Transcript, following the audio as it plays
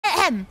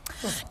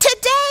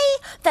Today,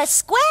 the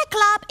Square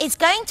Club is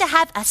going to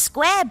have a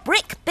square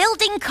brick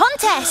building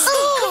contest.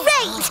 Oh,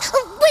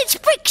 great!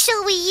 Which brick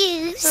shall we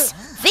use?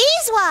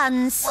 These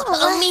ones.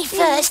 Me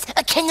first.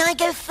 Can I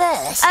go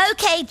first?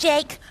 OK,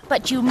 Jake,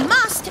 but you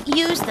must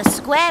use the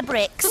square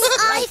bricks.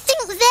 I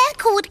think they're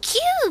called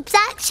cubes,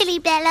 actually,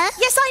 Bella.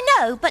 Yes, I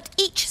know, but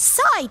each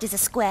side is a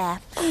square.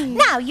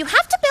 Now, you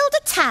have to build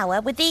a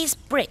tower with these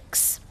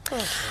bricks.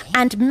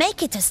 And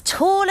make it as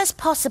tall as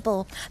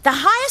possible. The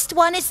highest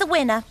one is the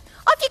winner.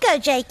 Off you go,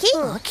 Jakey.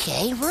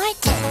 OK, right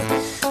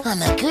then.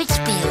 I'm a good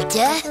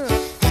builder.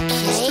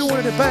 OK. Still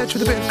wearing a badge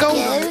with a bit of gold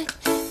on it.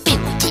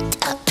 Build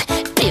it up,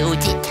 build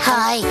it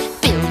high,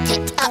 build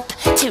it up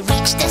to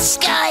reach the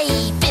sky.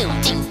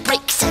 Building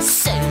bricks are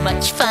so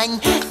much fun,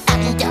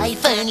 and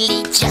I've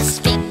only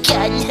just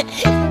begun.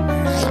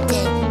 Right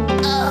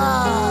then.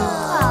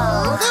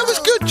 Oh, That was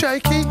good,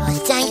 Jakey.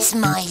 thanks,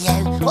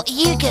 Milo. What are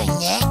you going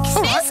next?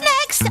 Who's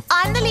next?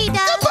 I'm the leader.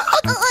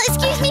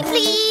 Excuse me,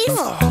 please.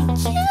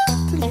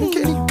 Didn't even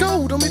get any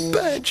gold on my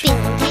badge.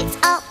 Build it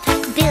up,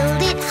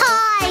 build it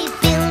high,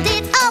 build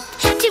it up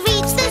to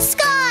reach the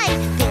sky.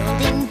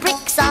 Building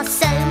bricks are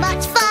so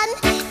much fun,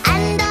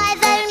 and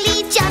I've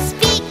only just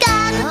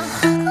begun.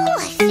 Oh,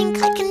 I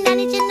think I can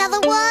manage another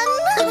one.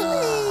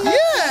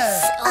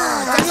 Yeah.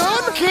 Hang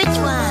on. Good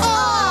one.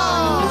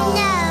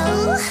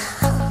 No.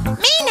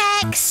 Me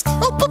next.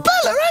 Oh, but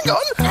Bella, hang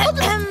on.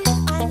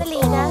 I'm the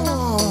leader.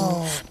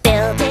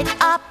 Build it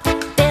up,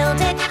 build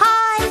it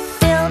high,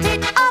 build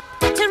it up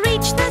to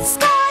reach the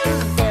sky.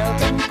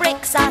 Building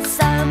bricks are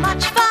so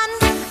much fun,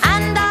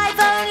 and I've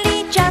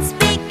only just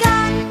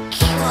begun.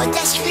 God,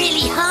 that's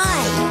really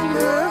high.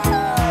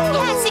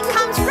 Yes, it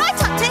comes right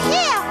up to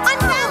here. I'm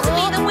bound to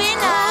be the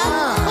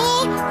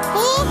winner.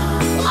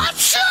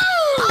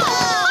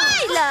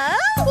 Milo!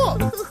 What?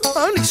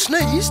 I only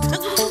sneezed.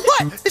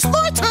 Right, it's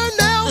my turn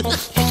now.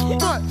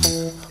 Right.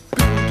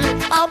 Build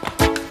it up,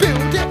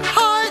 build it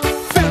high,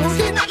 build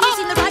it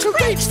Using the up right to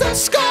bricks. reach the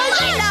sky.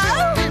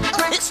 Milo!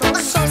 Bricks are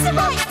so Use the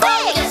much right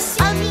fun, bricks.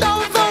 and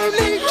I've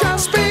only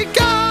just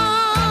begun.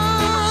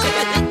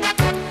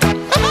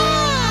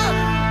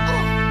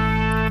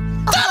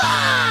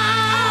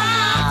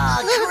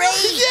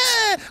 Great.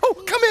 Yeah! Oh,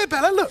 come here,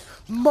 Bella. Look,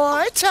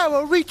 my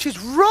tower reaches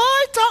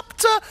right up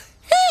to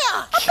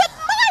here. But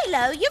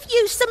Milo, you've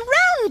used some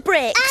round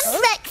bricks.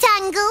 And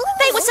rectangle.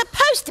 They were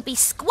supposed to be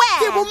square.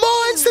 Yeah, well,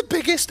 mine's the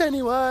biggest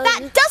anyway.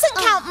 That doesn't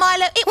count,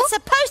 Milo. It was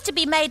supposed to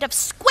be made of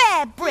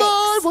square bricks.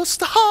 Mine was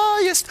the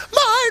highest.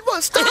 Mine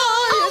was the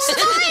highest.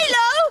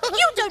 Milo,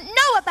 you don't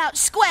know about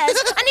squares.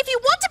 And if you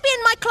want to be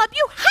in my club,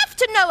 you have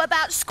to know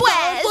about squares.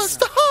 Mine was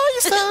the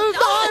highest. Oh,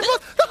 mine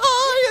was the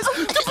highest.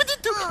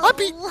 I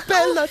beat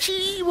Bella.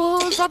 She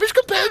was rubbish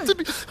compared to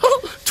me.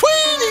 Oh,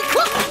 Tweenie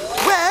Club.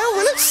 Where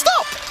will it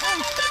stop?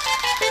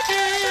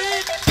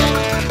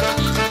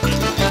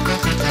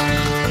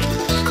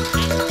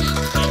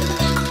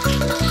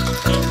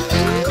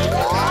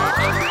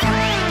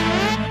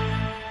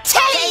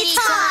 Teddy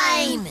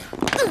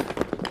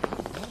time!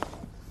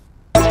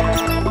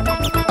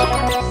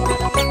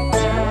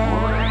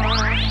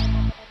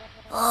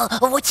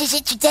 Oh, what is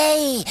it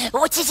today?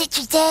 What is it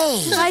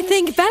today? I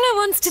think Bella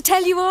wants to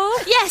tell you all.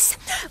 Yes,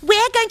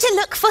 we're going to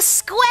look for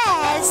squares.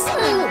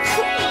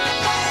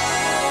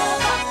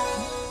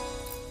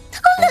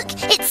 Oh, look,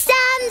 it's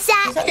Sam,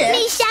 Zach,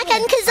 Meshach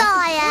and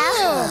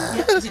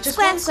Keziah.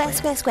 Square, square,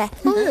 square, square.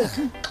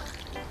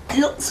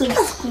 Lots of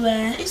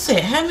squares. Is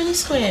it? How many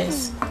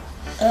squares?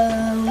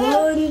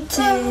 1, 2, 3,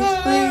 4.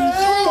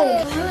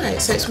 Right,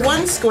 so it's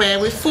one square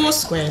with 4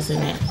 squares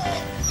in it.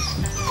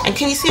 And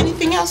can you see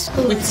anything else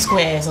with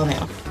squares on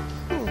it?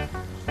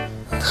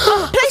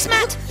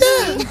 Placemat.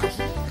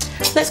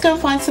 Let's go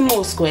and find some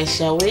more squares,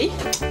 shall we?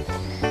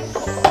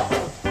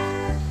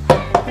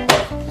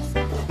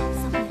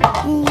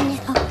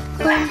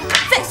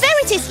 There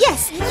it is.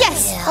 Yes,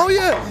 yes. Oh,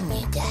 yeah. I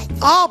knew that.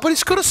 Ah, but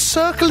it's got a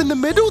circle in the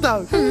middle,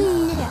 though. I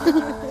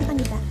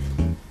need that.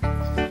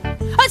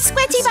 Oh, it's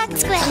square tea bag.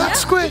 Square. That's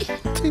square.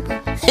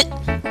 Tea-bag.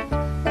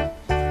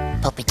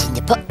 Pop it in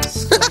the pot.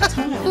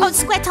 Oh, it's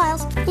square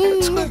tiles.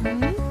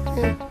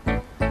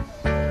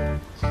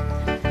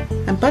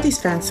 And Buddy's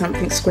found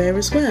something square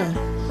as well.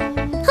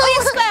 Oh,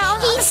 yes, square.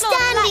 He's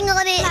standing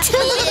on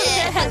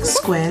it.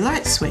 Square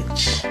light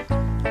switch.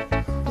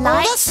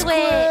 Light that's switch.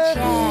 square.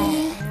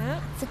 Yeah.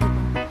 It's a good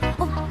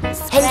one. Oh,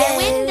 square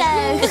window.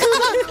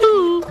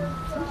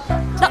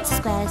 Lots of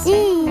squares.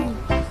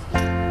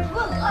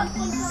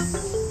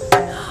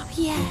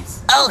 Yes.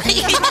 Oh,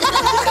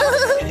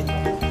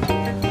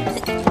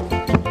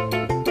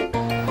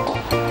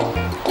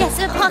 Yes,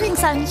 a parking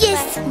sign.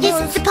 yes,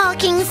 it's the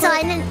parking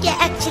sign. And yeah,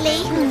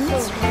 actually.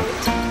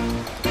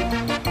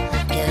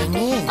 Going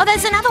in. Oh,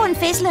 there's another one,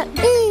 Fizz. Look.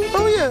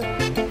 Oh, yeah.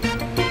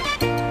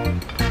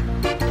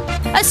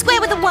 A square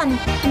with a 1.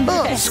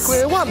 Oh,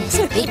 square one. It's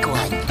a big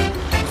one. Do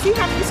you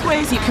have any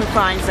squares you can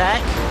find,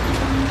 Zach?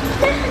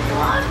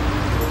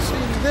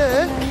 See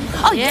there.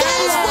 Oh, yes.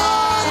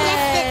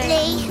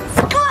 Definitely.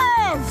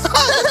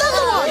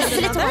 Yes,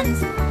 the little ones.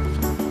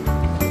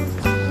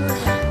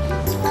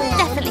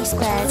 Definitely square.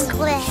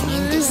 squares.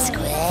 Into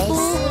squares.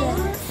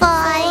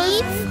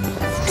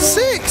 5.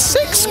 6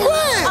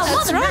 squares. Oh,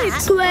 that's right.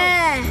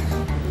 Square.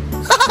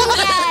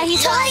 Yeah,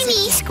 he's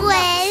Tiny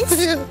squares.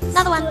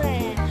 Another one.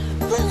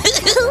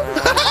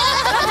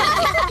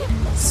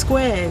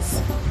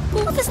 Squares.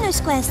 Oh, there's no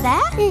squares there.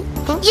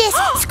 Yes,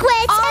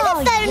 square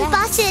Oh, telephone yes.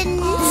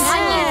 buttons.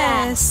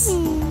 Yes.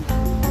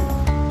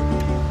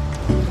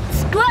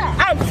 Square.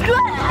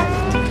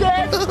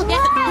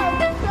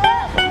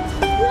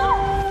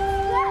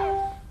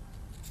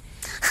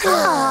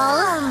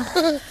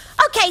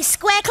 Okay,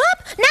 Square Club,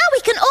 now we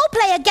can all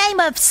play a game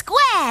of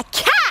Square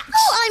Catch.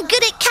 Oh, I'm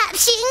good at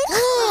catching.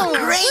 Oh,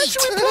 where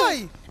should we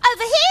play?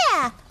 Over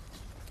here.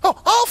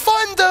 Oh, I'll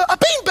find a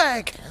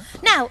beanbag.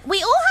 Now,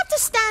 we all have to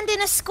stand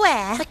in a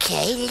square.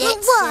 Okay,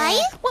 let's...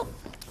 Why? Well,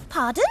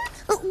 pardon?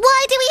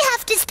 Why do we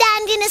have to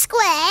stand in a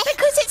square?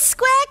 Because it's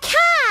Square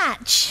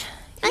Catch.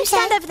 You Okay.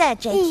 stand over there,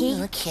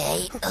 Jakey.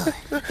 Okay.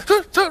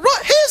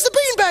 Right, here's the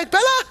beanbag,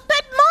 Bella.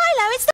 But Milo, it's the